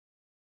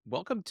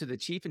Welcome to the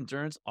Chief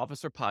Endurance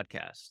Officer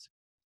Podcast.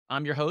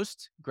 I'm your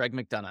host, Greg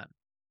McDonough.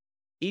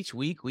 Each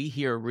week, we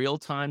hear real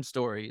time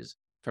stories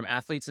from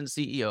athletes and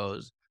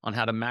CEOs on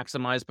how to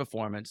maximize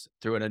performance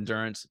through an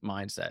endurance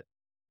mindset.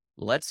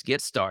 Let's get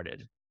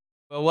started.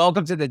 Well,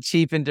 welcome to the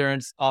Chief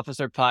Endurance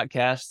Officer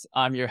Podcast.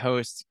 I'm your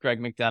host,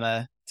 Greg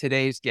McDonough.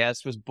 Today's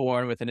guest was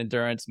born with an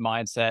endurance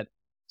mindset.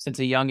 Since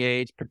a young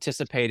age,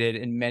 participated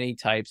in many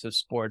types of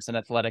sports and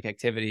athletic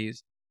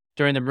activities.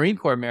 During the Marine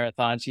Corps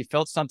marathon, she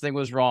felt something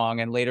was wrong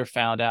and later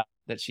found out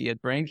that she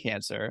had brain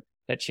cancer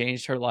that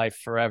changed her life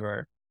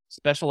forever.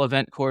 Special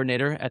event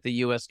coordinator at the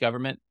U.S.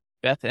 government,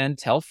 BethAnn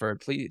Telford.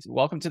 Please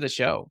welcome to the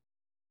show.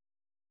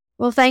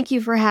 Well, thank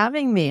you for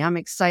having me. I'm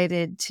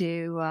excited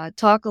to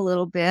talk a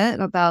little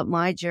bit about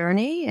my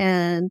journey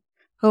and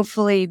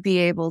hopefully be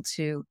able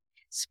to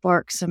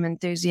spark some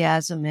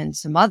enthusiasm in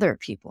some other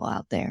people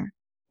out there.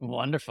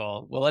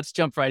 Wonderful. Well, let's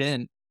jump right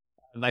in.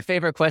 My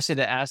favorite question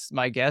to ask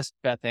my guest,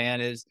 BethAnn,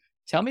 is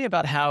tell me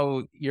about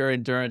how your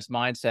endurance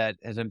mindset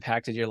has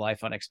impacted your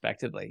life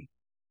unexpectedly.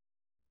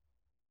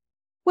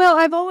 Well,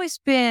 I've always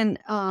been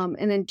an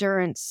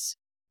endurance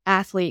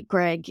athlete,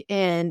 Greg,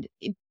 and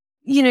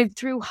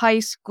through high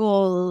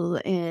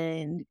school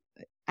and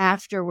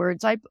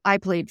afterwards, I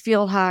played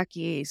field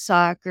hockey,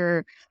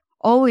 soccer,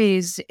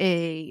 always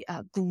a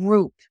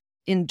group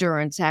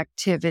endurance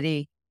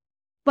activity.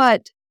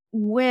 But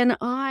when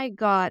I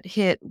got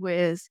hit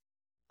with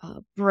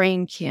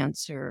brain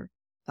cancer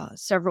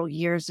several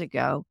years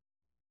ago,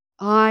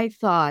 I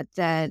thought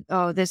that,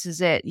 oh, this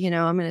is it.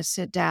 I'm going to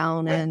sit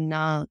down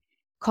and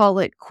call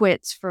it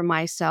quits for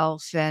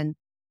myself and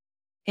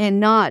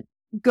not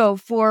go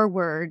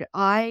forward.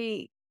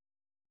 I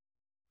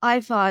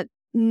thought,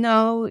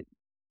 no,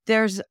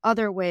 there's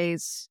other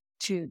ways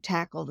to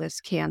tackle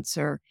this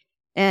cancer.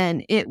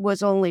 And it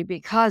was only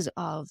because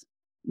of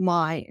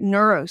my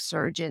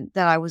neurosurgeon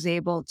that I was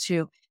able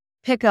to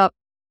pick up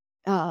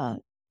uh,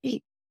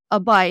 a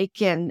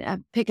bike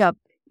and pick up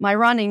my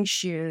running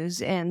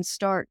shoes and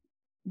start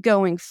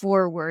going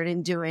forward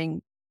and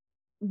doing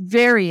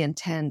very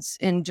intense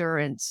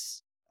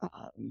endurance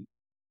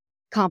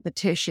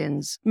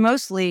competitions,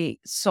 mostly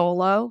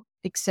solo,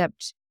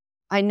 except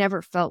I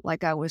never felt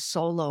like I was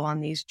solo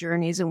on these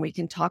journeys, and we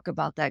can talk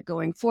about that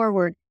going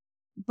forward.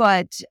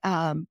 But,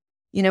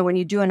 when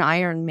you do an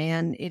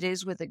Ironman, it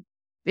is with a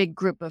big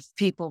group of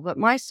people, but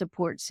my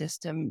support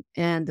system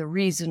and the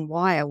reason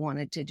why I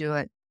wanted to do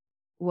it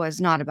was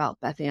not about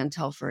BethAnn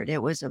Telford.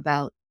 It was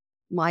about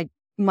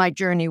my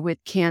journey with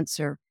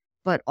cancer,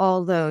 but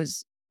all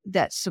those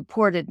that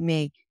supported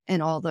me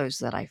and all those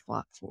that I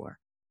fought for.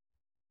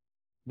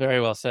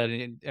 Very well said.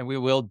 And we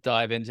will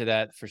dive into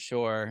that for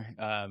sure,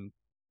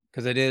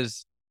 because it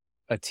is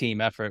a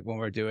team effort when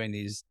we're doing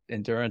these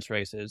endurance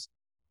races.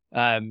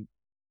 Bethany,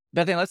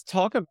 let's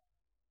talk about,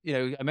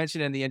 I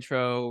mentioned in the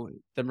intro,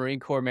 the Marine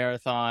Corps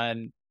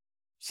marathon,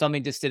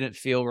 something just didn't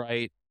feel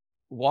right.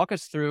 Walk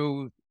us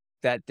through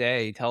that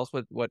day. Tell us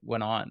what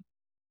went on.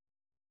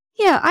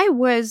 Yeah, I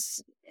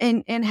was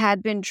and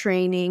had been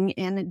training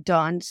and had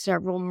done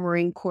several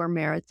Marine Corps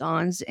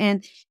marathons,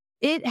 and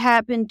it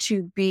happened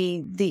to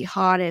be the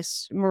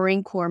hottest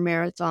Marine Corps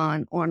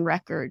marathon on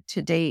record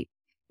to date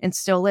and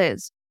still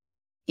is.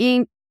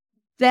 In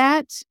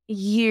that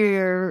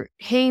year,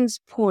 Haynes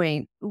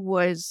Point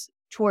was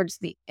towards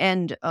the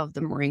end of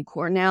the Marine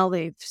Corps. Now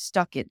they've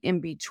stuck it in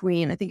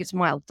between. I think it's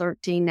mile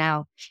 13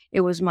 now.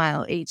 It was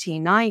mile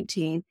 18,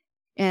 19.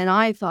 And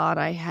I thought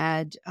I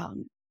had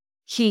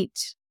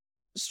heat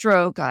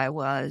stroke. I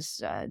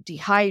was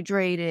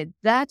dehydrated.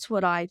 That's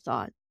what I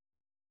thought.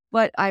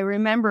 But I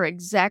remember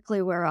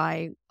exactly where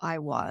I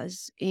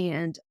was.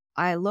 And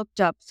I looked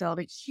up, felt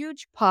a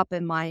huge pop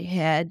in my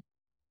head.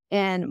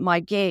 And my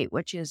gait,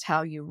 which is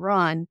how you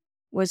run,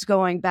 was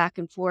going back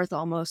and forth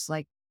almost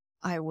like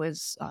I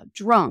was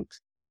drunk.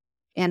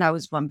 And I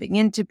was bumping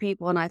into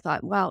people. And I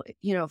thought, well,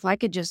 if I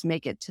could just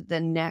make it to the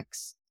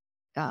next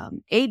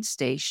aid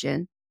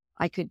station,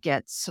 I could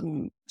get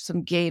some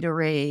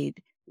Gatorade,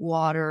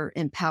 water,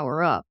 and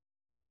power up.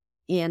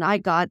 And I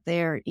got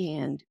there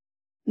and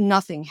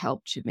nothing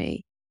helped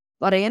me.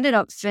 But I ended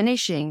up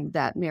finishing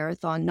that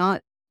marathon,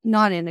 not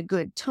in a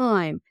good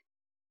time,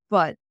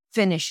 but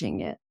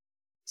finishing it.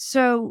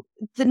 So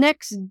the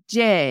next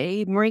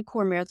day, Marine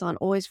Corps Marathon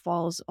always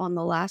falls on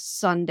the last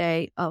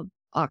Sunday of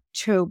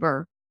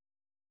October.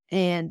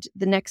 And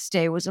the next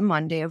day was a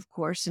Monday, of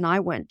course, and I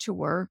went to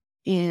work,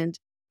 and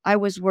I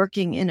was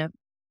working in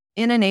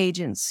an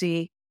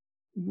agency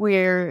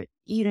where,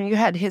 you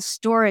had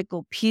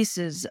historical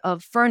pieces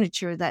of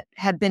furniture that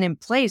had been in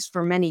place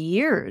for many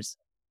years.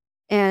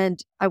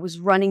 And I was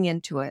running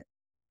into it.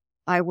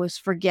 I was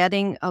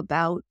forgetting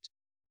about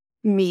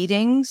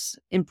meetings,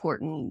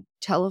 important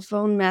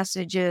telephone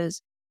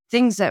messages,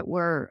 things that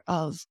were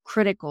of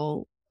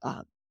critical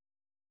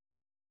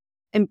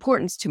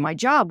importance to my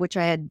job, which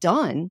I had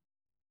done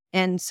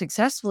and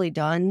successfully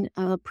done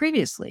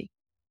previously.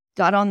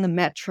 Got on the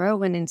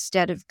metro, and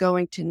instead of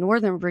going to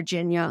Northern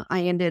Virginia,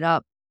 I ended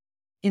up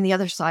in the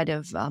other side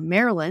of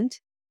Maryland.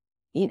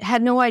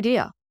 Had no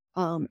idea.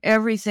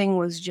 Everything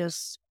was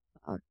just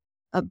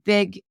a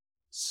big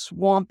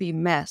swampy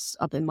mess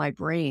up in my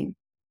brain.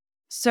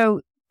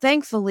 So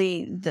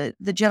thankfully,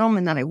 the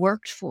gentleman that I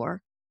worked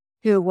for,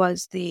 who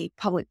was the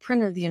public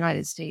printer of the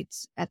United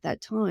States at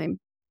that time,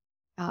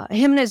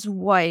 him and his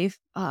wife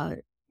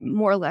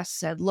more or less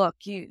said, look,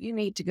 you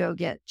need to go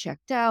get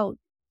checked out.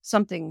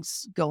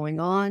 Something's going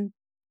on.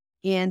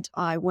 And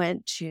I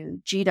went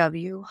to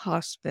GW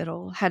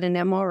Hospital, had an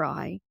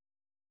MRI,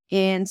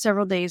 and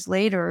several days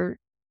later,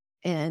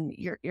 and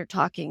you're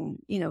talking,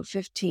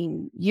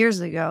 15 years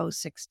ago,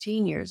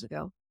 16 years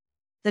ago,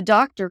 the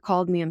doctor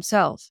called me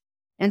himself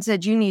and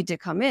said, you need to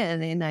come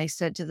in. And I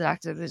said to the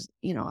doctor,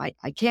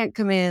 I can't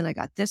come in. I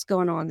got this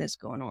going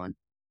on,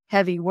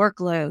 heavy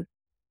workload.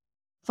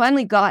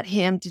 Finally got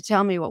him to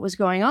tell me what was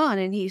going on.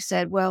 And he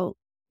said, well,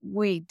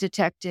 we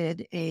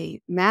detected a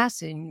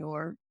mass in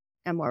your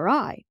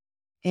MRI.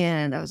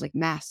 And I was like,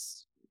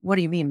 mass? What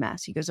do you mean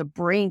mass? He goes, a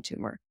brain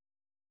tumor.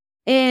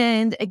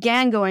 And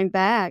again, going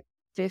back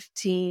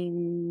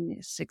 15,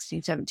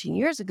 16, 17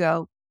 years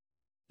ago,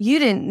 you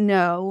didn't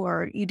know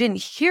or you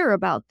didn't hear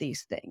about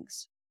these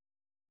things.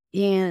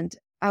 And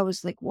I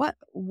was like, what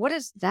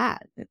is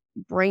that?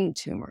 Brain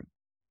tumor.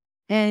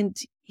 And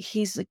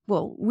he's like,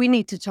 well, we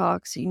need to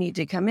talk. So you need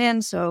to come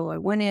in. So I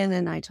went in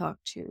and I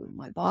talked to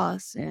my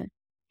boss and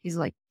he's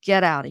like,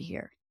 get out of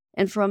here.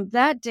 And from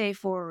that day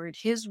forward,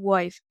 his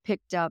wife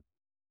picked up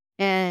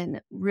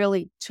and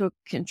really took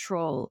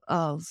control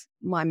of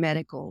my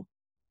medical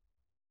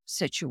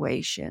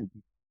situation.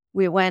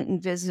 We went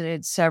and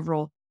visited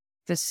several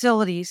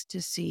facilities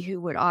to see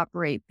who would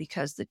operate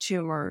because the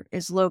tumor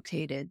is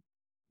located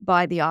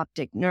by the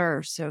optic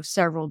nerve. So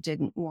several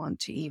didn't want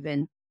to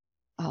even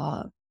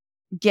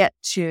get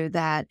to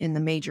that in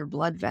the major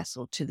blood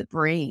vessel to the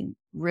brain,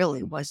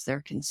 really was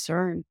their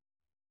concern.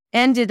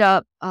 Ended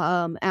up,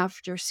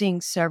 after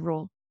seeing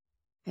several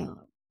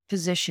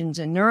physicians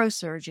and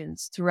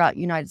neurosurgeons throughout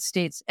the United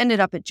States, ended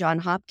up at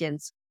Johns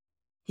Hopkins.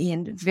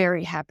 And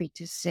very happy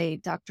to say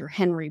Dr.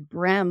 Henry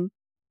Brem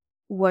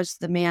was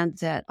the man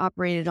that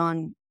operated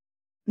on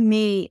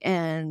me,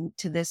 and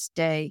to this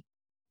day,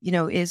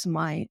 is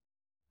my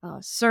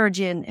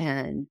surgeon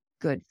and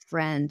good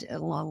friend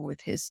along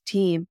with his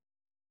team.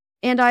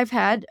 And I've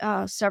had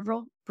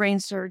several brain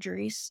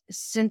surgeries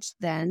since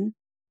then.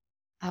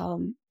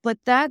 But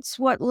that's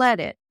what led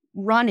it.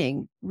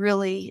 Running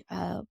really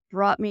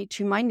brought me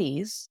to my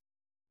knees.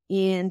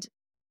 And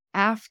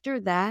after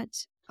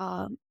that,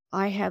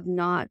 I have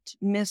not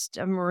missed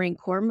a Marine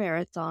Corps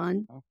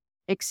marathon,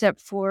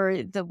 except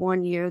for the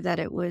 1 year that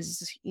it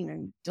was,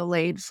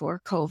 delayed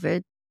for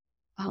COVID.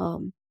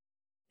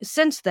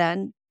 Since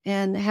then,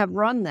 and have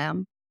run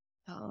them.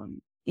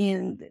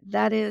 And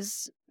that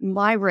is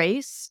my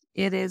race.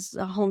 It is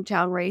a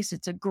hometown race.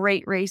 It's a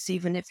great race,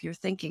 even if you're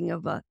thinking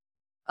of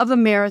a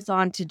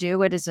marathon to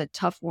do. It is a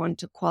tough one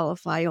to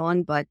qualify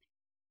on, but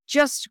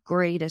just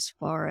great as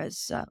far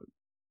as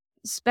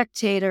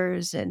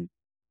spectators and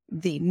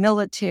the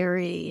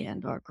military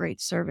and our great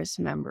service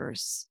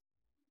members,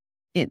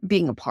 it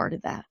being a part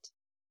of that.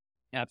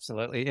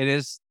 Absolutely. It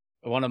is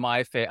one of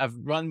my favorite. I've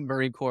run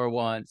Marine Corps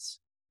once.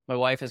 My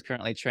wife is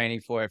currently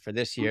training for it for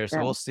this year. So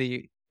we'll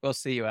see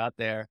you out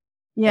there.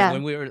 Yeah. And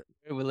when we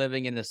were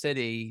living in the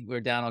city, we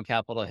were down on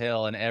Capitol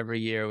Hill, and every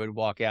year we'd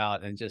walk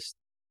out and just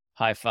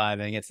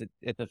high-fiving.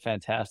 It's a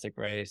fantastic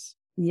race.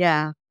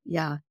 Yeah.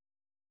 Yeah.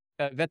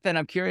 BethAnn,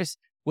 I'm curious,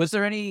 was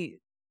there any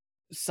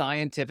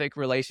scientific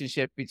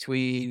relationship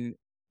between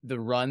the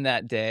run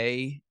that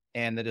day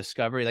and the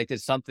discovery? Like,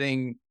 did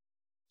something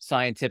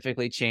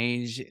scientifically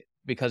change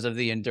because of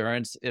the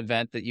endurance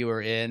event that you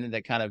were in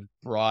that kind of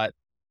brought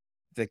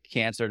the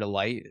cancer to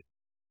light?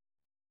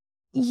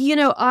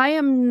 I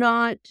am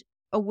not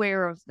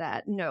aware of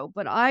that, no,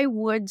 but I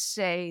would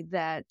say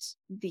that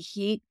the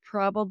heat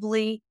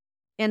probably,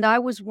 and I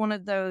was one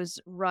of those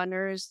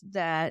runners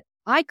that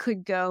I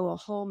could go a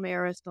whole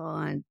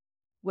marathon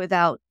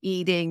without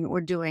eating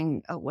or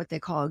doing what they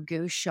call a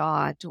goose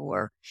shot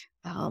or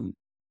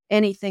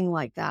anything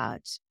like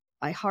that.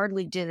 I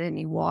hardly did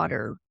any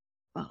water.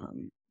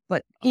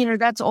 But,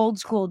 that's old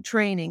school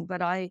training,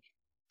 but I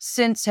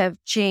since have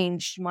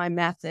changed my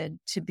method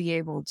to be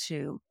able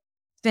to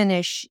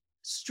finish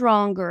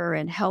stronger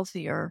and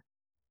healthier.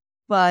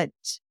 But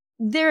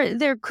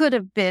there could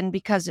have been,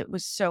 because it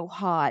was so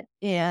hot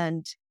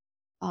and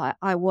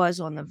I was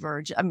on the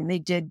verge. I mean, they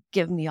did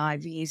give me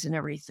IVs and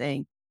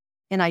everything,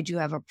 and I do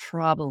have a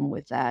problem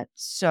with that.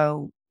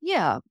 So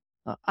yeah,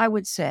 I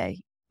would say,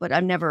 but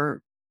I've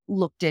never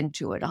looked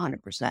into it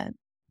 100%.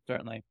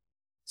 Certainly.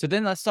 So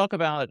then let's talk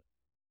about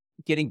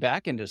getting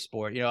back into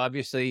sport.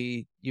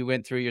 Obviously you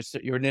went through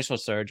your initial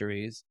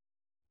surgeries,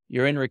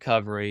 you're in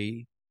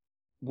recovery.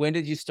 When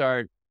did you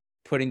start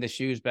putting the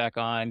shoes back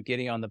on,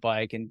 getting on the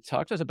bike, and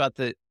talk to us about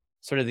the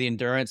sort of the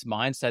endurance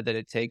mindset that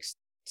it takes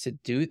to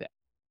do that?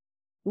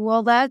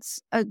 Well,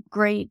 that's a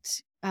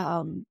great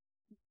segue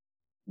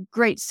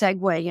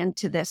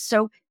into this.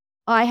 So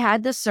I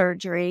had the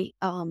surgery.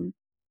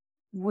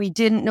 We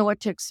didn't know what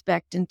to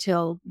expect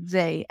until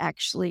they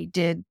actually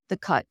did the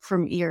cut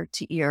from ear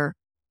to ear.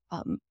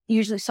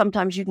 Usually,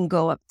 sometimes you can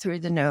go up through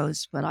the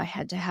nose, but I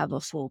had to have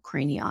a full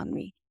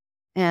craniotomy.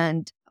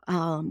 And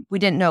we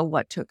didn't know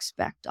what to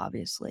expect,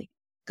 obviously.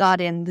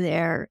 Got in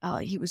there.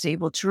 He was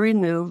able to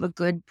remove a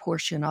good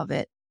portion of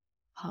it,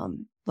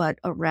 but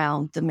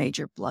around the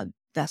major blood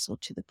vessel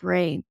to the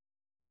brain.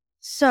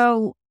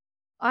 So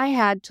I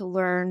had to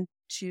learn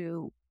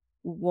to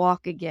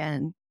walk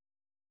again,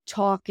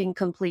 talk in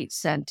complete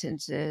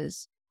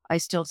sentences. I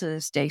still to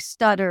this day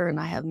stutter and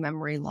I have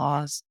memory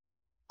loss.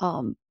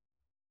 Um,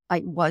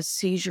 I was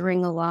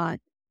seizuring a lot.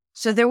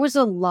 So there was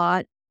a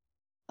lot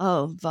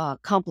of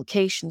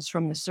complications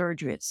from the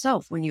surgery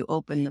itself when you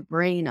open the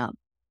brain up.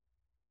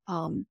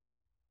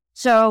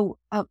 So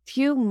a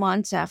few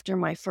months after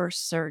my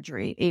first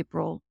surgery,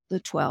 April the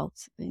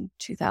 12th in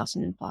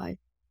 2005,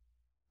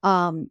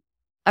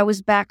 I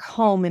was back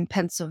home in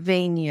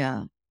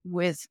Pennsylvania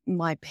with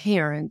my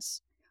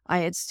parents. I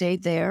had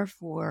stayed there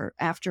for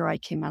after I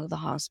came out of the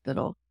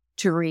hospital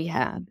to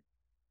rehab.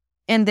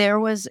 And there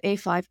was a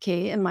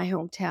 5K in my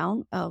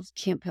hometown of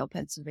Camp Hill,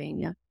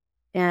 Pennsylvania.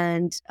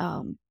 And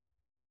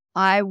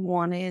I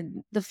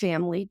wanted the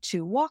family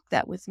to walk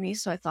that with me.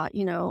 So I thought,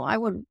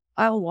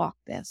 I'll walk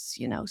this.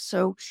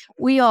 So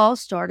we all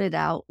started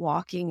out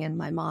walking, and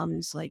my mom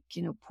is like,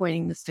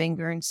 pointing the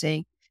finger and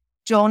saying,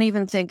 don't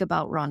even think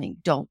about running.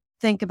 Don't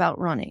think about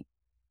running.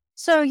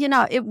 So,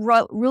 it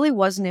really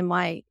wasn't in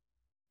my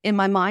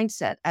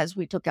mindset as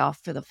we took off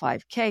for the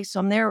 5K. So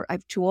I'm there. I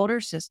have two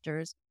older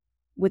sisters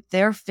with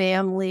their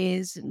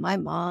families and my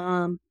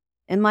mom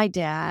and my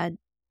dad.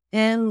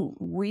 And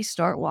we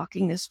start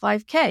walking this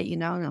 5K,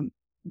 and I'm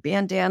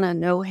bandana,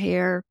 no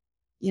hair.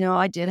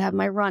 I did have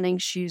my running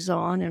shoes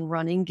on and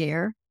running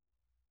gear.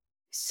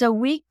 So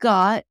we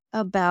got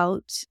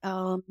about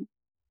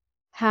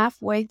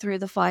halfway through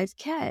the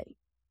 5K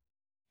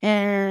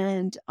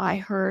and I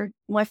heard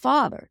my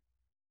father.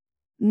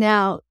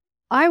 Now,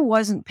 I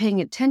wasn't paying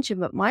attention,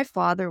 but my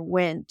father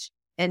went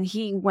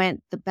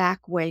the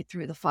back way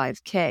through the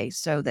 5K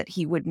so that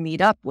he would meet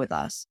up with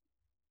us.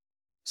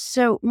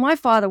 So my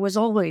father was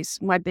always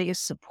my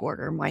biggest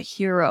supporter, my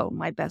hero,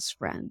 my best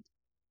friend.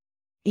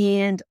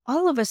 And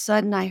all of a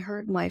sudden I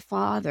heard my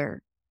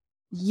father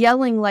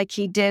yelling like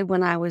he did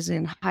when I was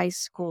in high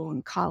school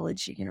and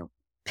college,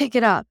 pick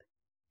it up,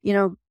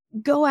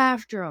 go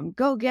after him,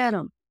 go get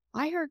him.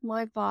 I heard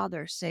my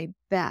father say,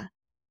 Beth,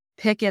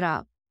 pick it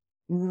up,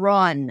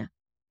 run.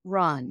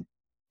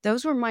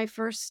 Those were my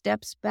first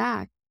steps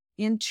back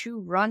into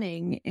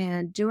running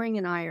and doing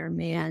an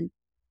Ironman,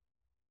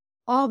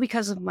 all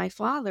because of my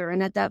father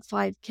and at that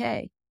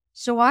 5K.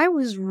 So I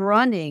was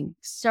running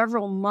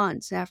several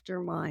months after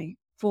my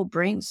full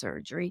brain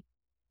surgery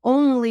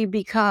only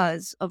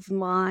because of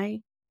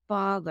my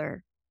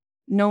father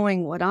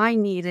knowing what I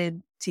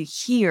needed to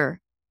hear.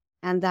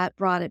 And that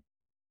brought it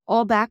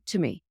all back to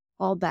me,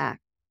 all back.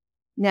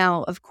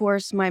 Now, of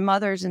course, my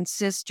mothers and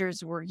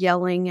sisters were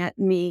yelling at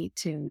me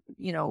to,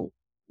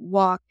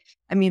 walk.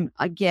 I mean,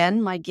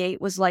 again, my gait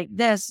was like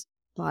this,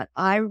 but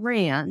I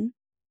ran,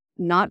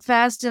 not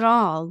fast at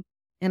all.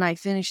 And I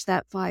finished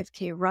that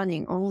 5K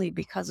running only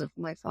because of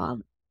my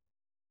father.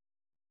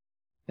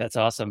 That's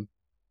awesome.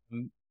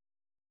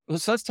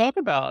 So let's talk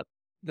about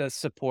the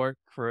support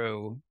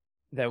crew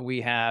that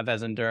we have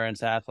as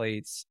endurance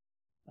athletes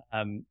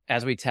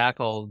as we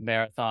tackle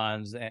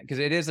marathons, because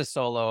it is a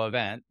solo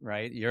event,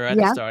 right? You're at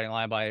the Yeah. starting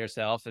line by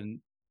yourself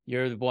and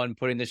you're the one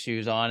putting the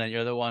shoes on and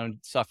you're the one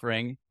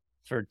suffering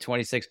for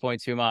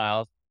 26.2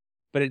 miles.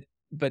 But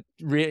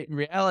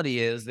reality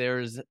is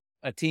there's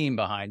a team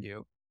behind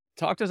you.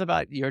 Talk to us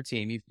about your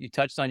team. You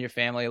touched on your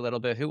family a little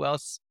bit. Who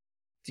else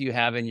do you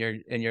have in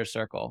your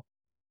circle?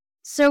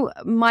 So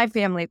my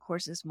family, of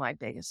course, is my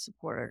biggest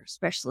supporter,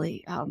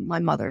 especially my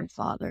mother and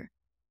father.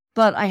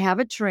 But I have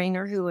a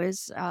trainer who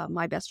is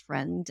my best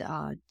friend,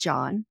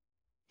 John.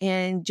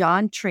 And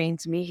John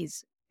trains me.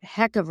 He's a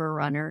heck of a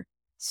runner.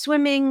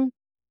 Swimming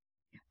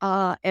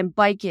and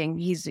biking,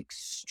 he's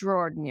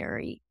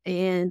extraordinary.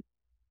 And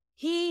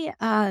he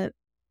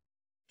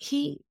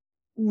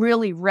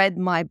really read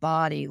my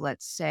body,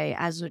 let's say,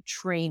 as a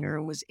trainer,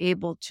 and was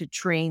able to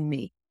train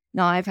me.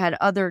 Now, I've had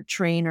other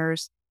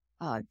trainers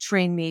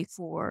train me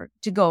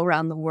to go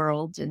around the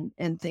world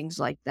and things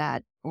like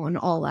that on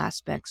all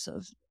aspects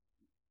of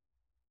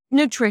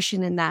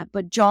nutrition and that.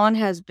 But John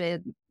has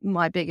been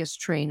my biggest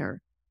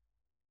trainer.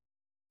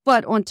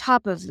 But on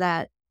top of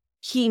that,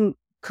 he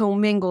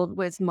commingled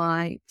with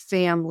my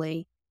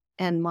family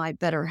and my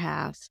better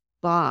half,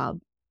 Bob,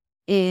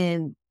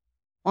 in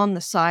on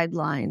the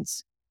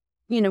sidelines.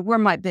 We're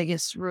my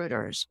biggest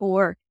rooters.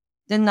 Or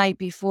the night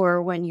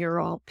before when you're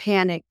all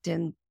panicked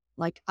and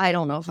like, I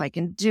don't know if I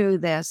can do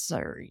this,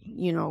 or,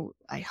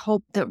 I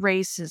hope the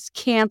race is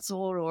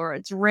canceled or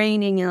it's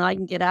raining and I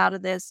can get out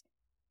of this.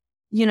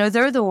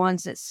 They're the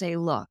ones that say,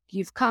 look,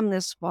 you've come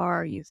this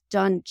far, you've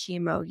done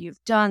chemo,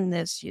 you've done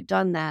this, you've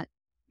done that.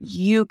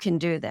 You can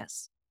do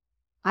this.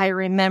 I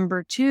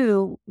remember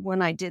too,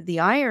 when I did the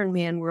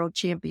Ironman World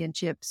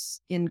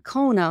Championships in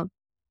Kona,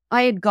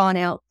 I had gone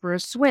out for a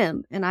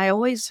swim, and I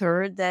always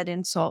heard that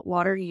in salt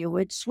water you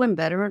would swim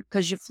better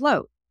because you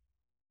float.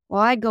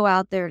 Well, I go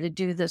out there to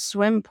do the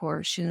swim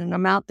portion, and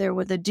I'm out there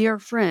with a dear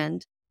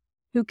friend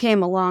who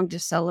came along to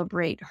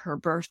celebrate her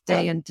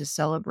birthday and to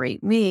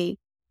celebrate me,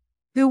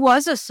 who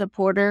was a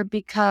supporter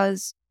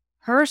because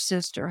her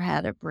sister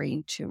had a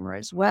brain tumor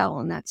as well.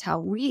 And that's how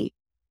we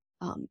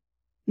um,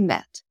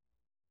 met.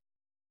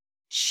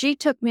 She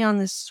took me on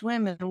this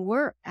swim, and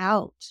we're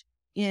out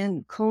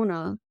in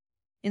Kona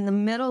in the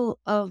middle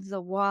of the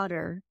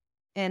water,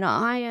 and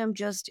I am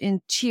just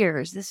in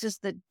tears. This is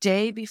the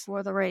day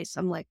before the race.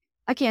 I'm like,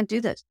 I can't do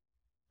this.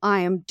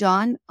 I am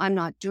done. I'm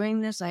not doing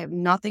this. I have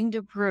nothing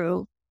to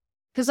prove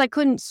because I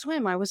couldn't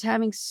swim. I was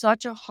having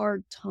such a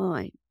hard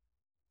time,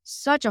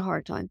 such a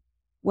hard time.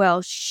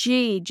 Well,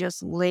 she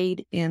just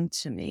laid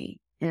into me.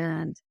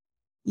 And,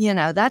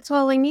 that's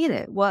all I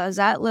needed was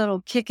that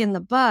little kick in the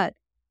butt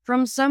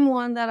from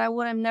someone that I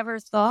would have never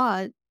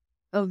thought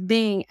of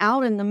being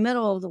out in the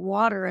middle of the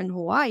water in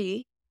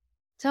Hawaii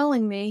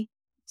telling me.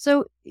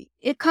 So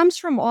it comes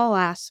from all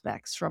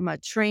aspects, from a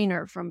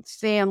trainer, from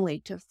family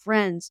to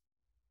friends,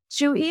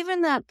 to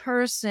even that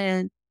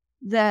person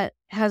that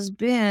has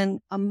been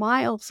a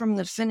mile from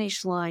the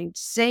finish line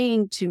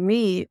saying to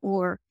me,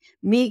 or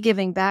me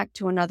giving back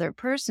to another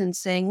person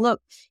saying,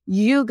 look,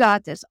 you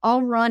got this.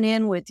 I'll run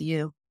in with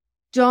you.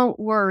 Don't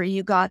worry,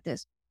 you got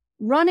this.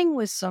 Running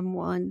with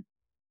someone,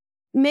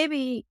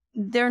 maybe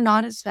they're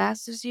not as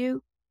fast as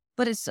you,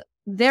 but it's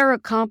their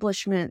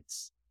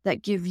accomplishments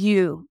that give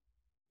you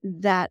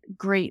that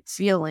great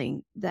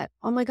feeling that,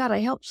 oh my God, I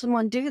helped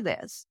someone do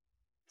this.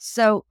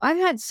 So I've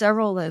had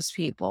several of those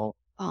people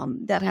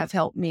that have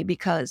helped me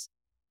because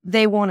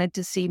they wanted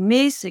to see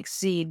me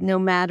succeed, no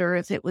matter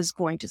if it was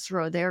going to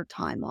throw their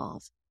time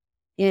off.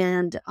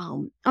 And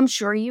I'm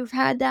sure you've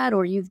had that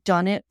or you've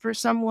done it for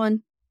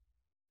someone,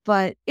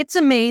 but it's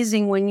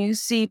amazing when you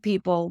see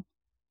people,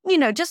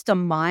 just a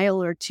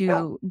mile or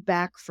two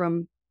back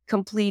from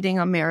completing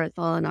a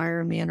marathon,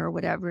 Ironman or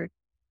whatever,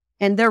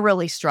 and they're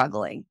really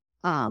struggling.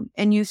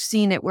 And you've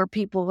seen it where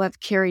people have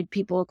carried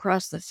people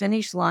across the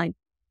finish line.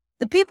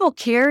 The people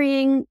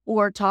carrying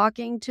or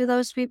talking to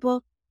those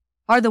people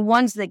are the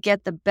ones that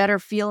get the better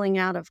feeling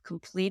out of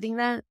completing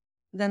that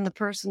than the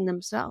person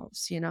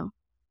themselves,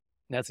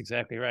 That's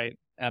exactly right.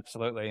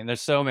 Absolutely. And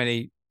there's so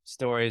many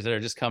stories that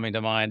are just coming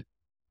to mind.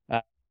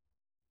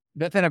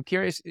 BethAnn, I'm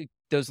curious,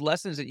 those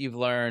lessons that you've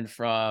learned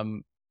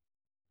from,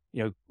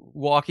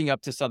 walking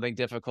up to something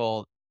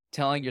difficult,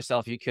 telling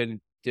yourself you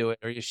couldn't do it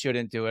or you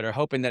shouldn't do it, or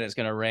hoping that it's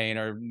going to rain,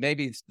 or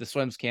maybe the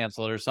swim's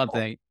canceled or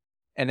something,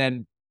 and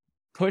then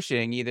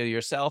pushing either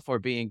yourself or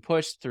being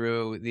pushed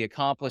through the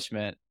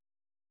accomplishment,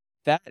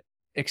 that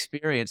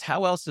experience,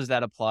 how else does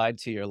that apply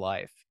to your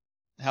life?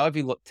 How have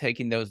you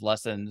taken those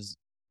lessons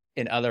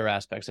in other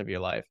aspects of your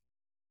life?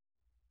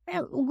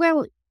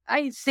 Well,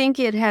 I think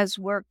it has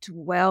worked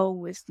well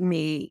with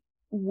me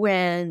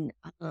when,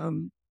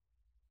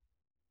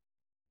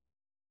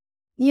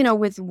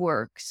 with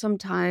work.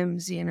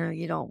 Sometimes,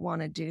 you don't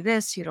want to do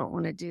this, you don't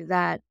want to do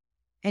that.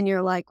 And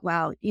you're like,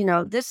 wow,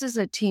 this is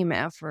a team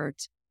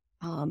effort,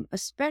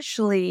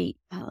 especially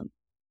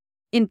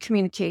in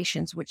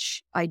communications,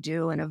 which I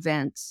do in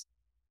events.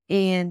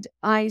 And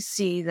I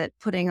see that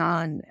putting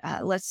on,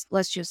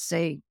 let's just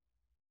say,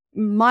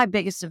 my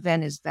biggest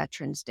event is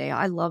Veterans Day.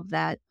 I love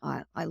that.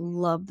 I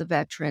love the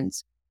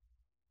veterans.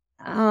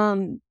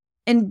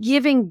 And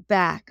giving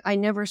back. I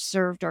never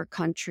served our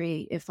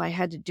country. If I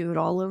had to do it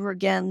all over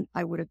again,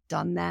 I would have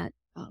done that.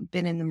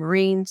 Been in the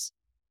Marines.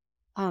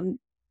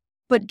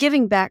 But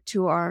giving back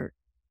to our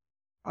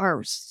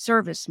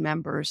service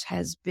members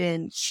has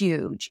been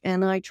huge.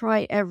 And I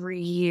try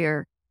every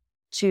year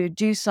to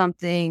do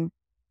something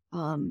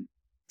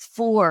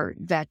for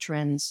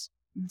veterans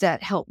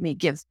that help me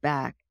give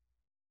back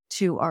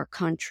to our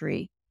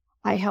country.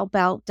 I help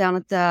out down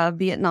at the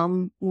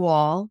Vietnam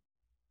Wall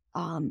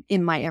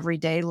in my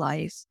everyday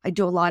life. I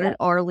do a lot at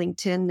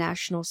Arlington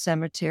National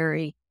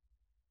Cemetery.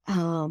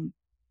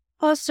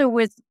 Also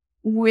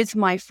with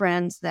my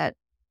friends that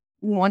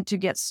want to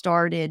get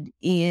started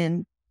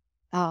in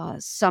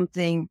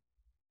something,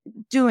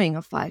 doing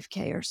a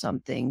 5K or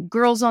something,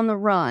 Girls on the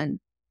Run.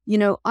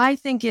 I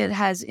think it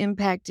has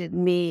impacted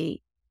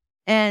me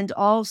and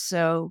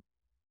also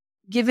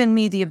given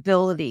me the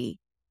ability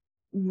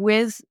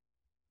with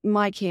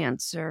my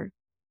cancer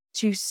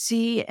to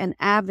see and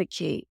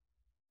advocate.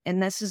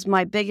 And this is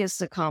my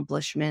biggest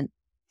accomplishment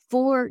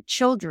for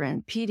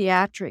children,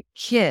 pediatric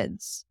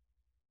kids,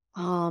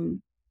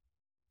 to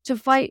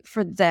fight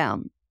for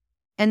them.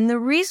 And the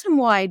reason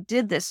why I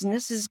did this, and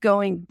this is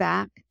going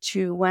back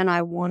to when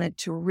I wanted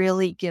to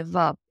really give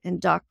up,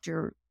 and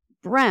Dr.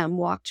 Brem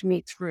walked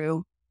me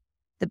through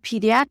the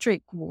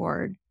pediatric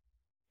ward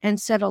and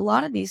said, a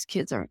lot of these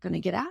kids aren't going to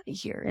get out of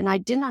here. And I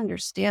didn't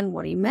understand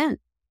what he meant.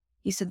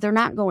 He said, they're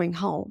not going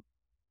home.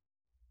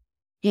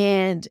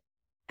 And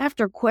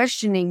after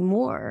questioning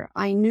more,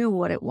 I knew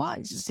what it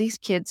was. Is these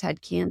kids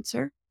had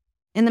cancer,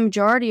 and the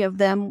majority of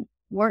them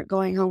weren't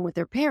going home with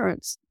their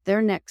parents.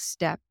 Their next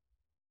step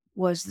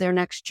was their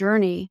next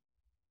journey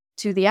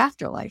to the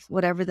afterlife,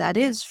 whatever that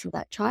is for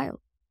that child.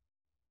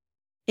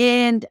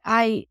 And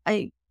I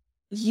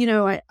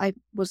I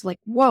was like,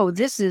 whoa,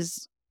 this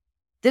is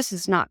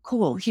not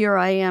cool. Here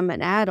I am,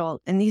 an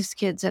adult, and these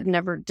kids have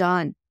never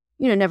done,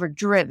 never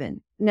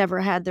driven, never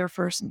had their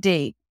first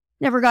date,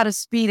 never got a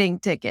speeding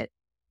ticket,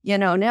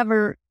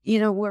 never,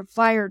 were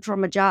fired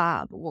from a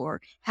job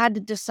or had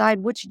to decide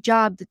which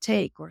job to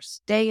take or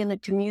stay in the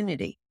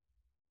community.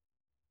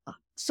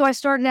 So I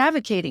started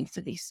advocating for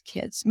these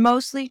kids,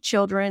 mostly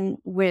children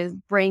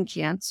with brain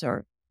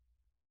cancer,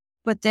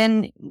 but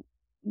then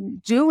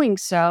doing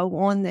so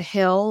on the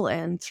Hill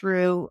and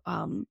through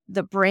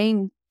the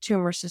Brain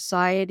Tumor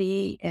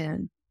Society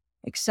and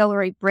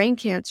Accelerate Brain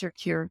Cancer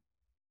Cure,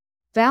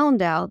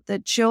 found out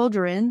that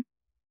children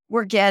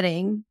were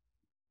getting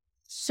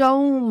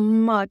so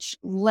much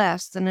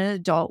less than an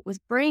adult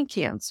with brain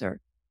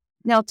cancer.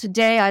 Now,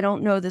 today, I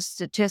don't know the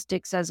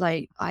statistics as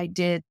I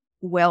did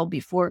well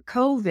before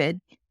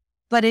COVID,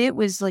 but it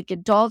was like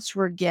adults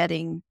were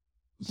getting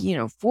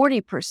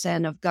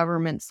 40% of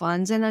government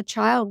funds and a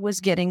child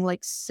was getting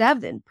like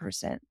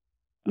 7%.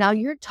 Now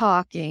you're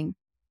talking,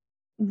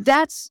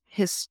 that's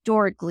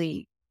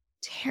historically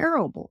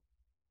terrible,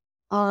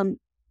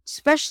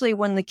 especially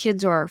when the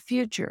kids are our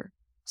future.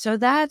 So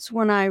that's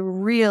when I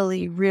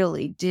really,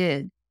 really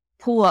did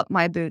pull up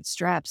my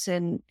bootstraps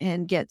and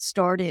get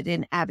started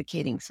in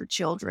advocating for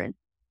children.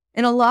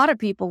 And a lot of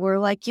people were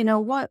like,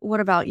 what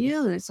about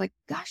you? And it's like,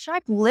 gosh,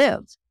 I've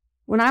lived.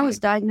 When I was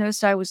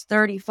diagnosed, I was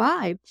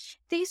 35.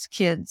 These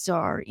kids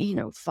are,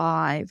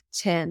 5,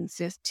 10,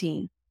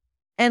 15.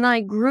 And I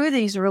grew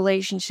these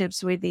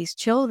relationships with these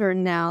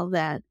children now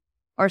that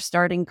are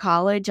starting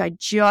college. I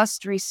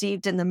just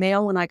received in the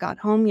mail when I got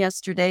home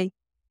yesterday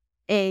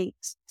a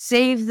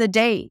save the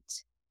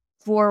date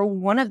for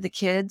one of the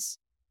kids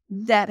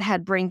that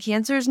had brain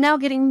cancer is now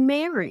getting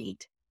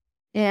married.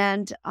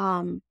 And,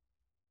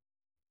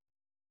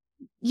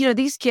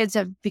 these kids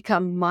have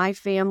become my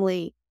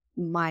family,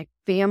 my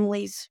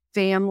family's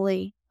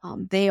family.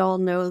 They all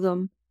know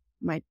them.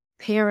 My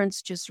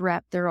parents just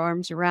wrapped their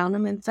arms around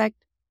them. In fact,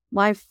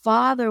 my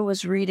father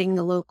was reading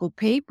the local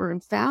paper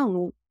and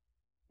found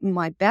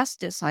my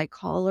bestest, I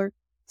call her,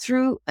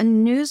 through a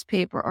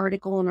newspaper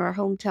article in our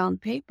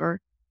hometown paper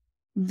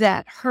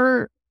that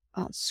her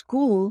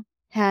school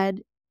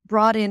had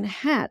brought in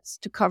hats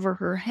to cover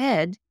her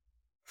head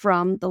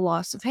from the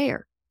loss of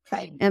hair.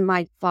 Right. And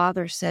my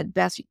father said,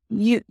 Beth,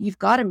 you've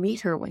got to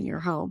meet her when you're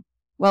home.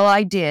 Well,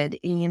 I did,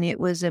 and it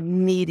was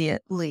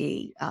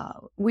immediately,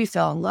 we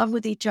fell in love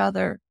with each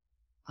other.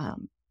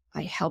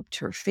 I helped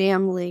her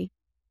family,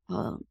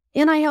 and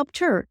I helped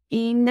her.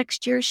 And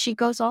next year, she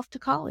goes off to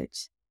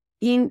college.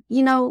 And,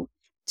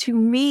 to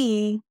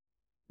me,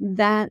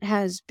 that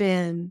has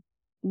been,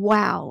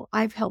 wow,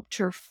 I've helped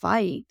her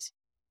fight.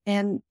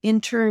 And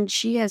in turn,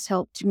 she has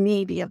helped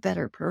me be a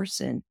better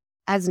person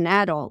as an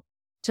adult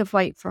to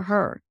fight for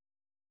her.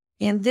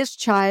 And this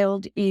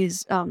child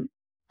is,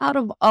 out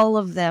of all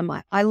of them,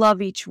 I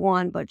love each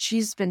one, but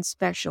she's been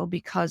special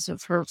because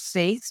of her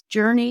faith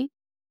journey.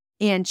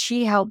 And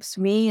she helps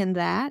me in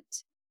that.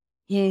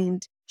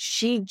 And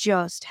she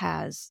just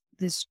has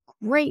this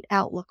great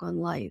outlook on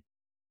life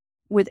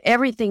with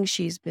everything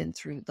she's been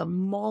through, the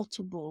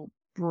multiple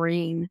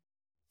brain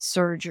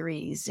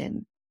surgeries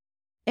and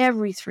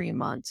every 3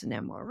 months an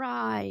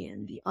MRI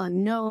and the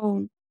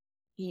unknown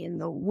and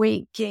the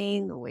weight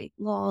gain, the weight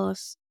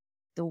loss,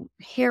 the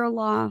hair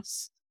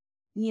loss,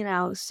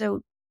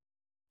 so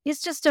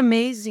it's just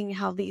amazing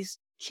how these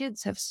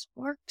kids have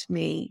sparked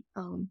me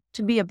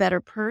to be a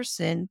better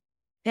person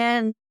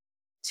and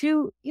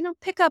to,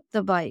 pick up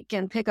the bike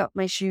and pick up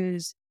my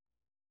shoes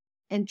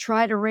and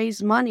try to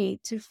raise money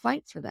to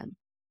fight for them.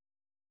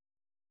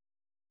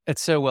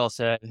 It's so well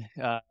said.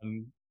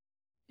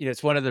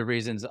 It's one of the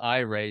reasons I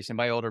race, and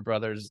my older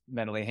brother's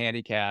mentally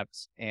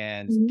handicapped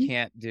and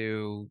can't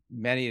do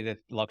many of the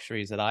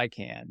luxuries that I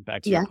can.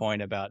 Back to your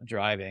point about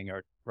driving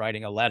or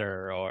writing a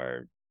letter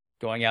or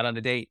going out on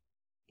a date.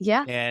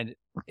 Yeah. And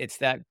it's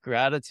that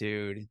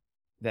gratitude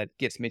that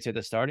gets me to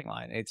the starting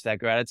line. It's that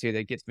gratitude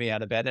that gets me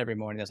out of bed every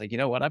morning. That's like, you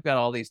know what? I've got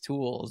all these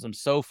tools. I'm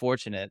so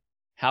fortunate.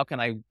 How can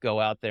I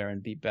go out there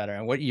and be better?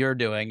 And what you're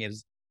doing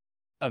is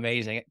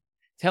amazing.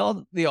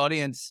 Tell the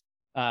audience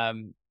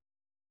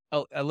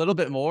a little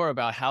bit more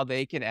about how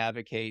they can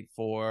advocate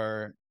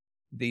for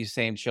these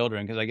same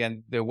children. Because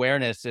again, the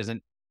awareness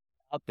isn't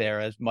out there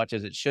as much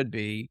as it should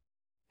be.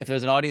 If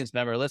there's an audience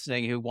member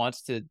listening who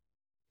wants to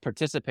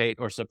participate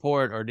or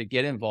support or to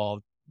get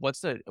involved,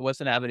 what's an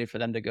avenue for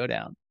them to go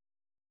down?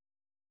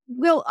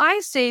 Well,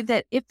 I say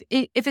that if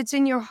it's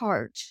in your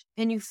heart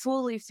and you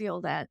fully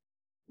feel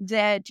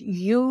that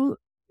you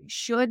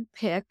should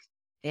pick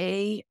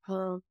a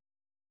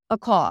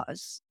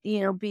cause,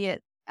 be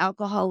it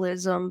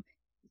alcoholism,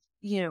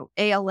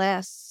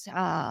 ALS,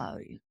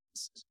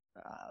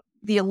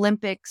 the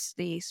Olympics,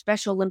 the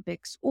Special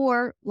Olympics,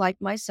 or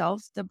like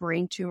myself, the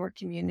brain tumor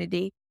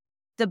community,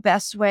 the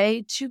best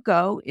way to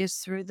go is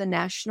through the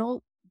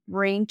National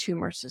Brain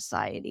Tumor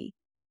Society.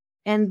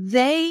 And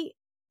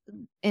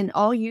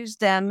I'll use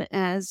them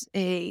as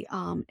a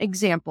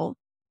example.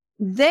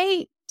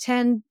 They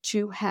tend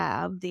to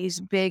have these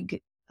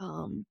big,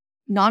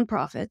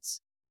 nonprofits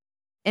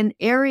an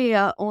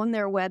area on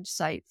their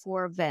website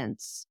for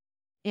events,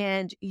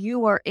 and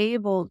you are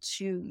able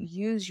to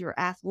use your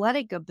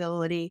athletic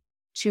ability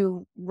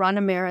to run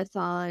a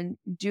marathon,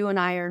 do an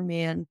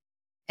Ironman,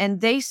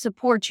 and they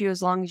support you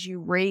as long as you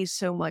raise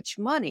so much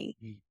money.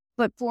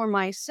 But for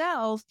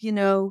myself,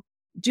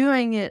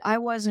 doing it, I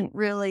wasn't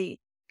really,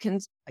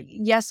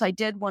 yes, I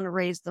did want to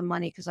raise the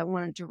money because I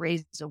wanted to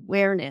raise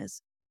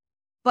awareness,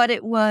 but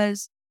it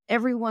was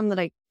everyone that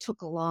I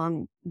took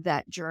along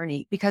that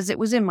journey because it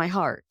was in my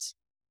heart.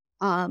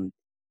 Um,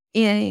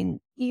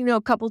 and,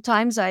 a couple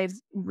times I've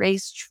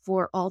raced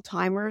for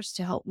Alzheimer's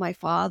to help my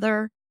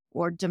father,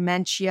 or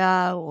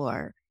dementia,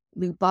 or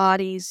Lewy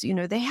bodies.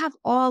 They have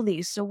all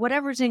these. So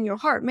whatever's in your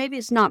heart, maybe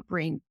it's not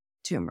brain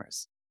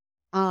tumors.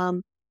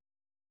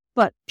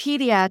 But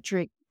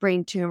pediatric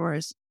brain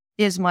tumors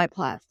is my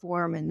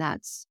platform. And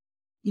that's,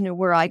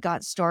 where I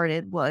got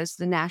started was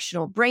the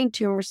National Brain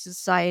Tumor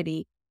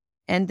Society,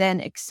 and then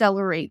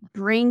Accelerate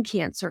Brain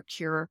Cancer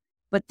Cure.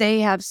 But they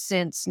have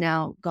since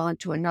now gone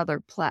to another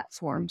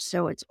platform.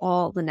 So it's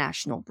all the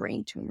National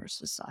Brain Tumor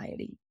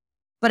Society.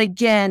 But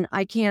again,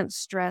 I can't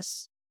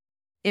stress,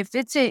 if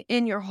it's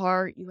in your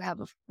heart, you have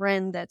a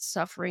friend that's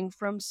suffering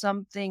from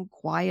something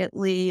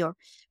quietly,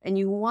 and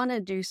you want to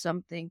do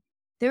something,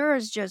 there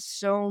is just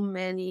so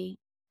many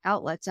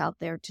outlets out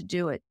there to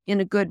do it in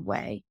a good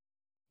way.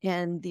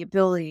 And the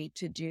ability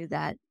to do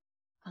that,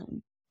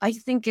 I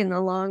think in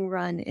the long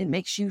run, it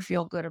makes you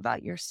feel good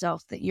about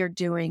yourself that you're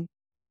doing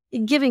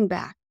giving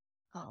back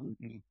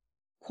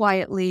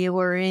quietly,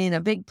 or in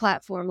a big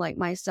platform like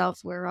myself,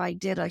 where I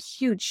did a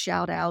huge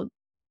shout out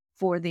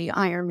for the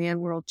Ironman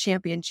World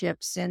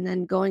Championships and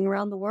then going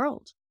around the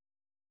world.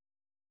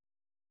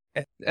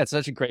 That's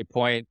such a great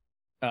point.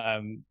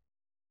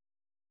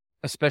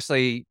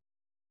 Especially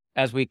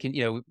as we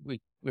can,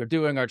 we're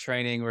doing our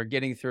training, we're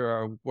getting through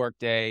our work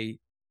day,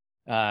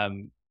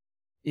 having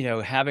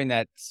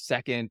that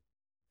second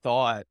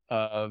thought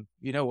of,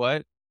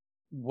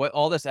 what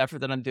all this effort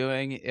that I'm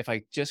doing, if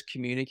I just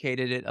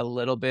communicated it a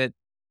little bit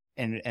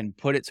and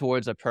put it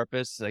towards a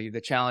purpose, like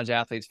the Challenge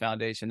Athletes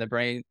Foundation, the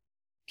brain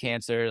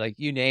cancer, like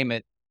you name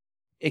it,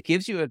 it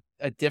gives you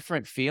a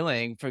different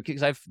feeling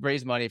because I've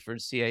raised money for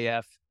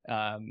CAF.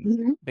 But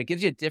it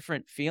gives you a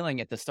different feeling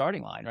at the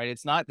starting line, right?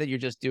 It's not that you're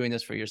just doing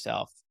this for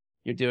yourself.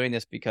 You're doing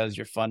this because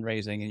you're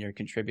fundraising and you're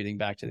contributing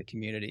back to the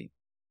community.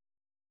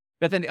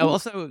 But then I'm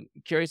also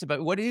curious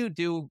about, what do you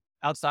do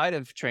outside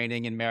of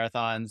training and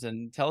marathons?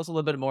 And tell us a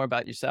little bit more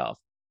about yourself.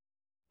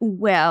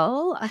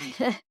 Well,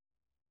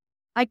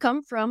 I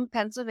come from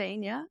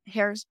Pennsylvania,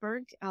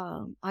 Harrisburg.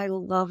 I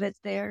love it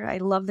there. I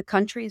love the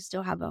country. I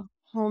still have a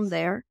home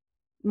there.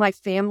 My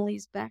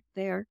family's back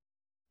there.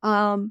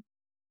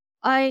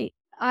 I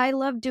I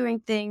love doing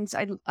things.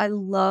 I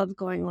love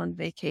going on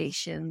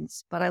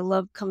vacations, but I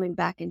love coming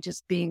back and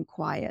just being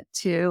quiet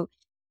too.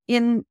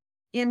 In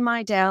in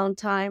my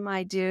downtime,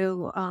 I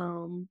do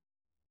I'll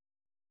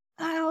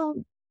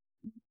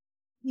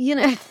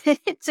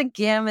it's a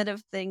gamut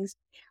of things.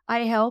 I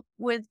help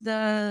with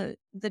the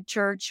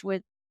church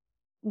with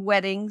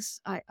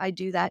weddings. I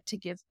do that to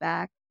give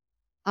back.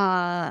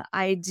 I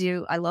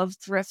love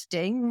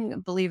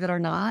thrifting, believe it or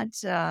not.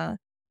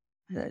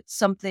 It's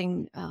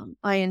something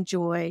I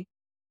enjoy.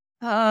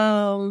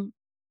 Um,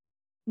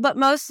 but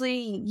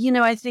mostly,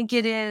 I think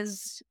it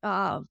is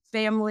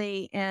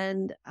family,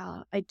 and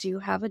I do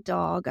have a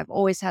dog. I've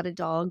always had a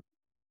dog,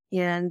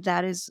 and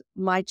that is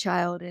my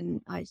child,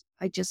 and I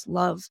just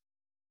love,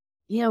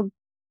 you know,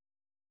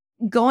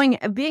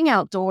 being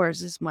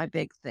outdoors is my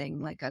big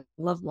thing. Like, I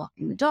love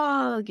walking the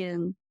dog,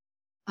 and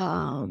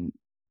um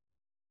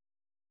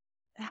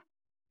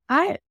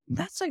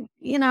that's a,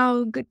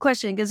 good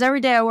question, because every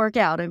day I work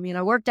out. I mean,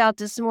 I worked out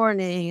this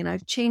morning, and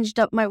I've changed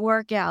up my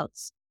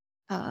workouts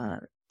uh,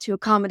 to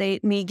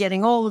accommodate me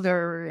getting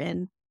older.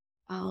 And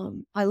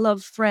I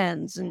love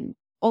friends, and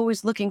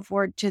always looking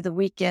forward to the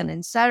weekend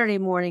and Saturday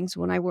mornings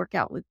when I work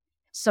out with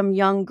some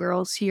young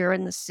girls here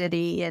in the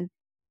city. And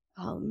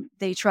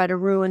they try to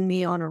ruin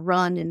me on a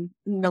run in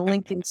the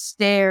Lincoln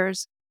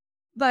Stairs.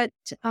 But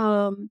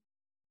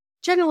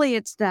generally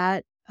it's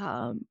that.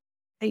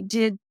 I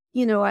did,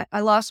 I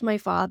lost my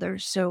father,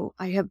 so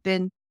I have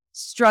been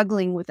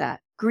struggling with that.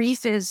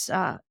 Grief is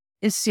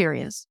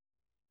serious.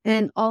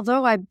 And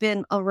although I've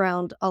been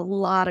around a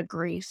lot of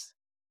grief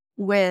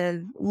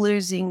with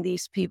losing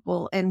these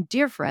people and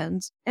dear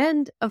friends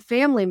and a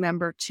family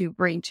member to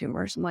brain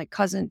tumors, my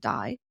cousin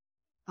died.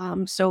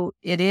 So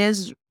it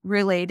is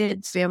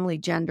related, family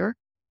gender.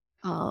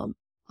 Um,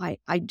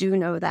 I do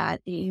know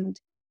that. And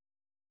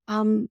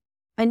um,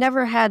 I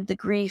never had the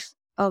grief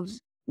of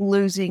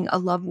losing a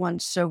loved one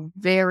so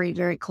very,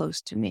 very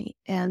close to me,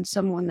 and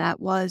someone that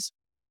was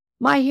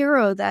my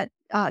hero that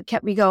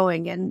kept me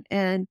going.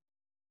 And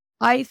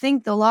I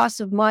think the loss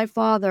of my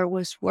father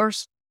was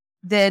worse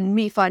than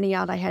me finding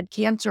out I had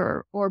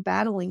cancer or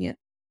battling it,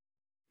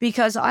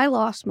 because I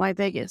lost my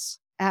biggest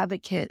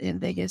advocate and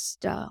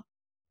biggest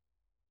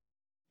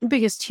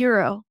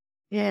hero,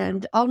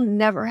 and I'll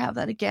never have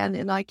that again.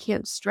 And I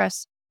can't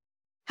stress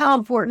how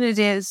important it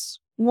is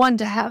one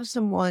to have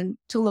someone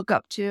to look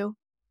up to.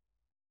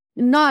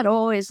 Not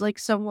always like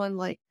someone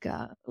like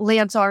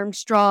Lance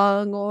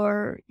Armstrong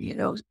or,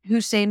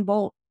 Usain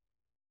Bolt.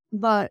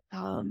 But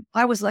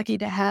I was lucky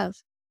to have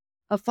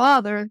a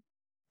father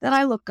that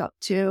I look up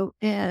to.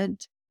 And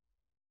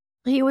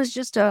he was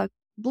just a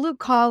blue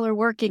collar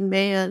working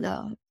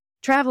man,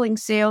 traveling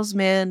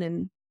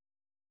salesman.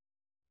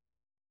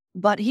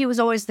 But he was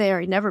always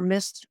there. He never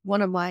missed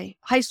one of my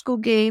high school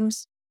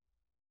games,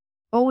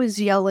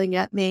 always yelling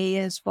at me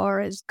as far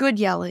as good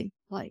yelling.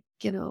 Like,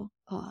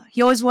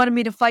 he always wanted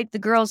me to fight the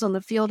girls on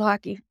the field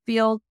hockey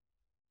field.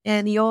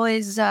 And he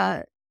always,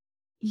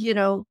 you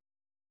know,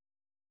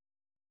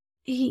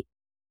 he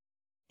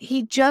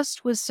he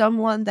just was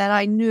someone that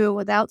I knew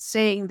without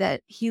saying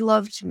that he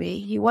loved me.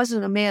 He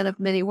wasn't a man of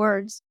many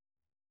words.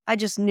 I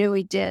just knew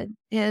he did.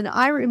 And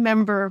I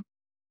remember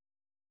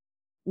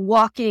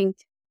walking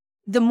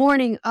the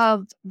morning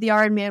of the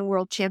Ironman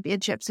World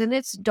Championships, and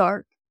it's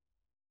dark.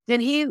 And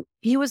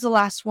he was the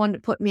last one to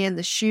put me in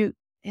the chute.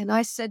 And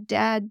I said,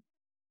 Dad,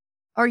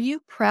 are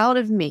you proud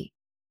of me?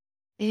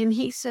 And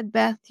he said,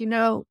 Beth,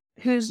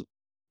 who's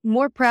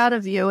more proud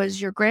of you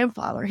is your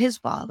grandfather, his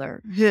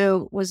father,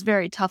 who was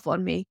very tough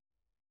on me.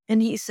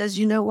 And he says,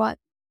 you know what?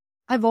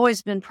 I've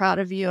always been proud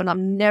of you, and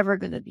I'm never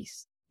going to be,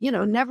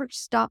 never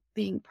stop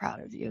being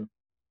proud of you.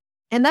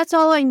 And that's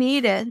all I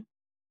needed.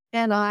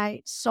 And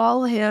I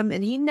saw him,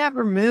 and he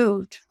never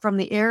moved from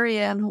the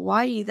area in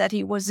Hawaii that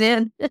he was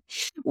in,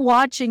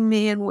 watching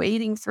me and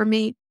waiting for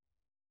me.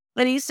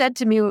 And he said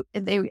to me,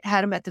 and they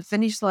had him at the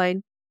finish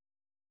line,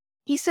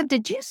 he said,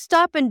 did you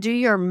stop and do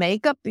your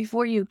makeup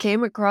before you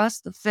came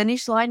across the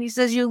finish line? He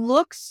says, you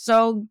look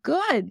so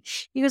good.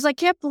 He goes, I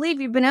can't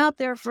believe you've been out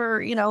there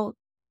for,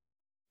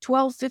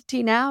 12,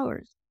 15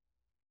 hours.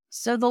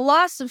 So the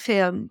loss of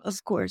him,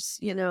 of course,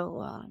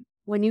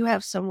 when you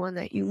have someone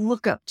that you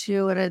look up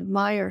to and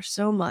admire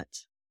so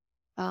much,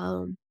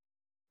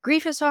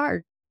 grief is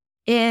hard.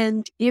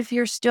 And if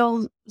you're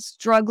still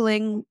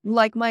struggling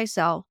like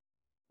myself,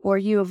 or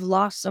you have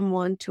lost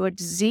someone to a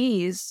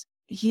disease,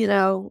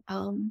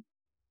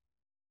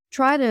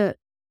 try to,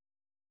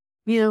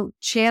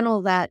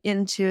 channel that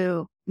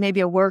into maybe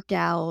a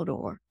workout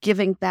or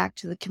giving back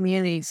to the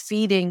community,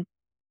 feeding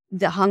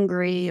the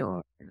hungry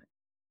or,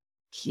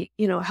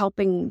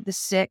 helping the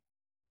sick.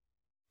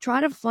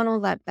 Try to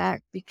funnel that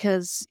back,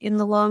 because in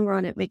the long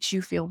run, it makes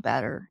you feel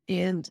better.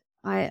 And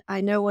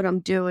I know what I'm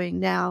doing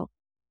now.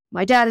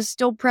 My dad is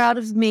still proud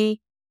of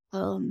me.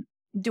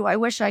 Do I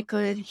wish I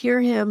could hear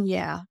him?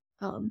 Yeah.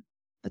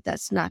 But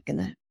that's not going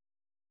to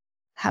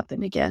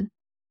happen again.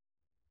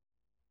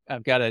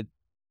 I've got a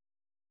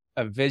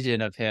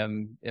vision of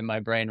him in my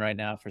brain right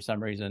now for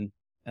some reason,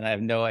 and I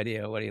have no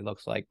idea what he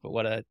looks like, but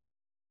what a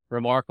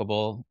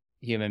remarkable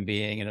human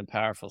being and a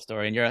powerful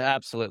story. And you're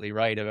absolutely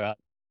right about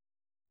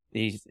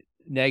these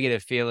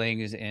negative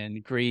feelings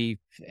and grief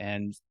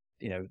and,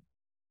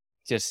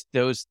 just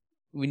those,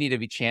 we need to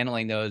be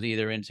channeling those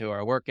either into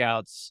our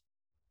workouts,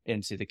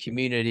 into the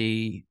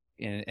community,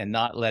 and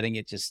not letting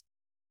it just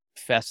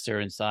fester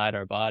inside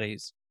our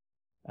bodies.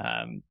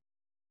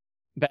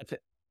 Beth,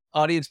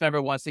 audience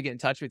member wants to get in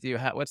touch with you.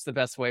 What's the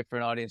best way for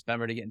an audience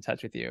member to get in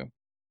touch with you?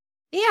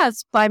 Yeah,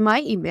 it's by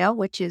my email,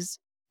 which is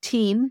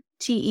team,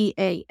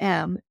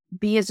 TEAM,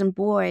 B as in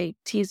boy,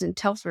 T as in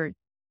Telford,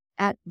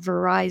 at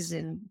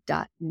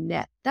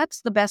verizon.net.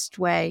 That's the best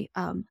way.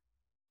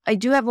 I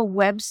do have a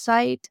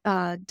website,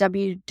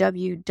 www.teambt.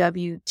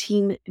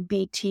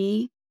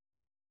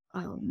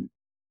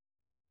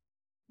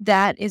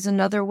 That is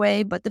another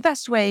way, but the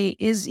best way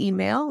is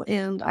email,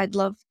 and I'd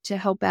love to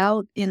help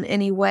out in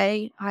any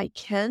way I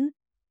can.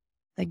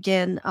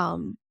 Again,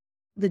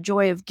 the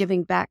joy of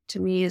giving back to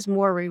me is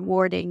more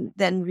rewarding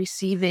than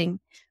receiving.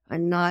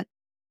 I'm not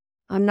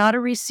a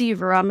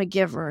receiver, I'm a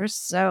giver.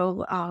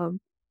 So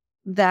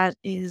that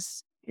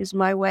is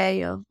my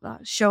way of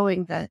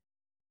showing that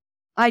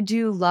I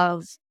do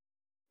love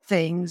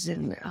things,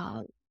 and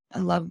I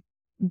love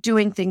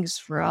doing things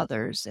for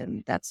others,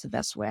 and that's the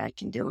best way I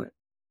can do it.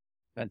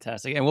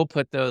 Fantastic. And we'll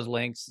put those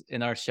links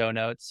in our show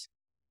notes.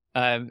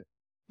 Beth,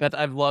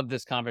 I've loved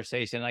this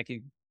conversation. I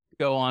could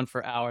go on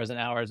for hours and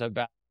hours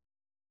about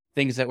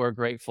things that we're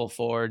grateful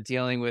for,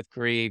 dealing with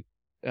grief,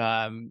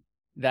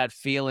 that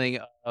feeling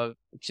of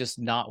just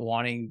not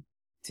wanting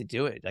to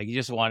do it. Like you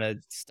just want to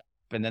stop.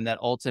 And then that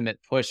ultimate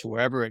push,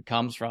 wherever it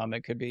comes from,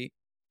 it could be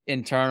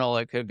internal,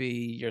 it could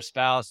be your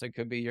spouse, it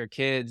could be your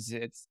kids.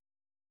 It's,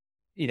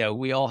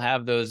 we all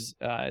have those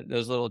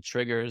little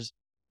triggers.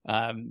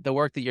 The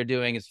work that you're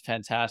doing is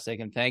fantastic.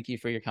 And thank you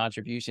for your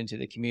contribution to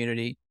the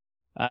community.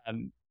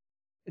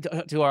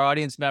 To our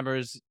audience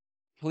members,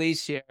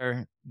 please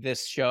share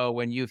this show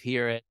when you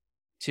hear it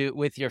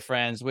with your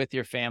friends, with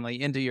your family,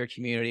 into your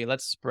community.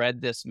 Let's spread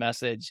this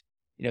message.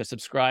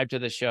 Subscribe to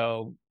the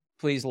show.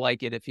 Please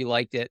like it if you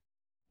liked it.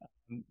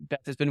 Beth,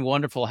 it's been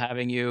wonderful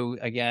having you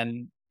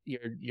again.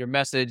 Your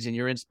message and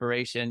your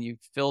inspiration, you've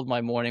filled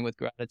my morning with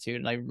gratitude,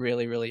 and I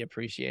really, really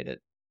appreciate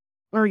it.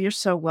 Oh, you're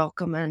so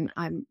welcome. And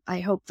I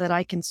hope that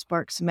I can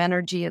spark some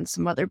energy in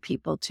some other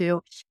people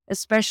too,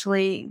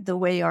 especially the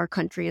way our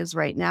country is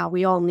right now.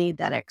 We all need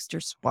that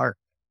extra spark.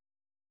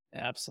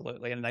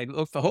 Absolutely. And I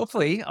look for,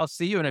 hopefully, I'll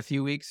see you in a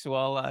few weeks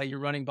while you're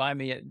running by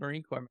me at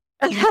Marine Corps.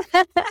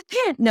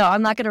 No,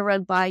 I'm not going to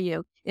run by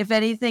you. If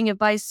anything,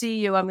 if I see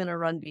you, I'm going to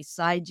run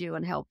beside you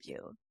and help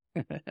you.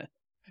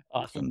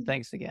 Awesome.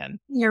 Thanks again.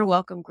 You're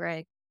welcome,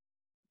 Greg.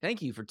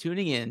 Thank you for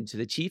tuning in to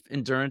the Chief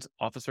Endurance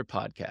Officer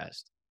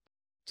podcast.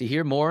 To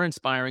hear more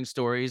inspiring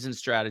stories and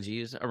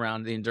strategies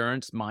around the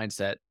endurance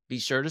mindset, be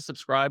sure to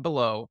subscribe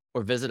below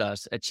or visit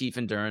us at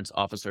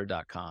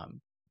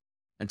chiefenduranceofficer.com.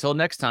 Until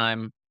next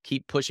time,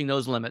 keep pushing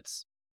those limits